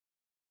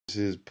This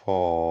is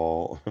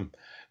Paul.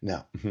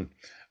 Now,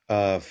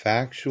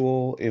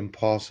 factual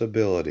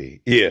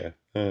impossibility. Yeah.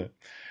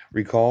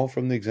 Recall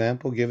from the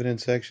example given in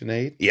section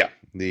 8? Yeah.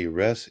 The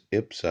res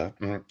ipsa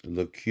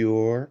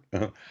liqueur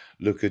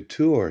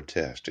liqueur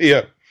test.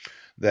 Yeah.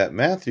 That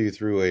Matthew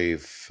threw a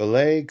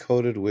fillet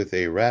coated with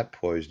a rat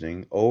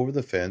poisoning over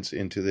the fence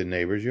into the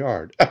neighbor's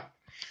yard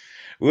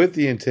with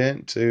the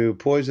intent to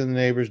poison the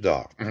neighbor's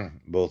dog.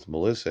 Both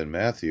Melissa and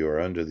Matthew are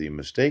under the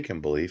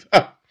mistaken belief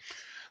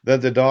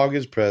that the dog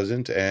is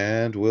present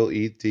and will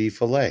eat the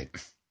fillet.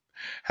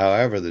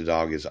 However, the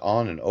dog is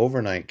on an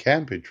overnight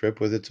camping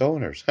trip with its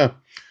owners.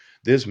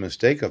 This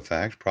mistake of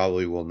fact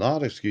probably will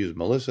not excuse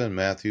Melissa and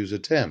Matthew's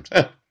attempt.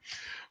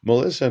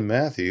 Melissa and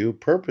Matthew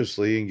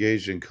purposely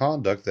engaged in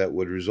conduct that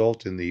would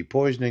result in the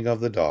poisoning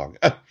of the dog.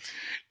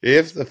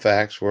 If the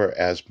facts were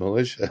as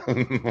Melissa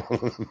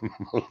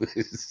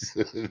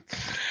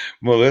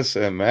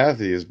and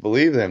Matthews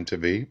believe them to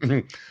be,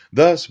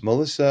 thus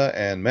Melissa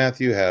and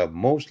Matthew have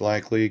most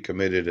likely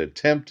committed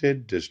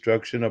attempted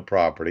destruction of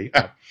property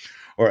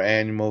or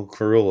animal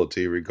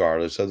cruelty,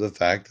 regardless of the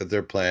fact that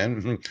their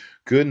plan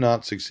could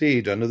not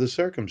succeed under the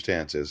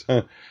circumstances.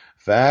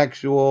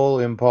 Factual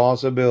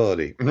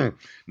impossibility.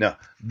 Now,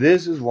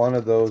 this is one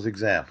of those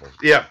examples.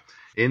 Yeah.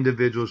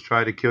 Individuals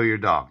try to kill your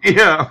dog.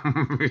 Yeah.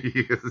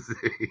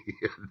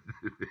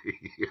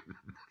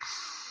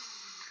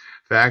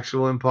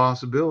 Factual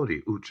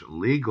impossibility. Ooch,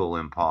 legal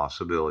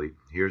impossibility.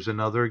 Here's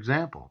another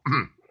example.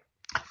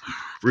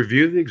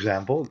 Review the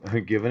example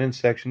given in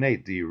section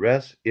 8, the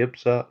res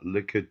ipsa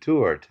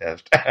liqueur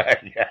test.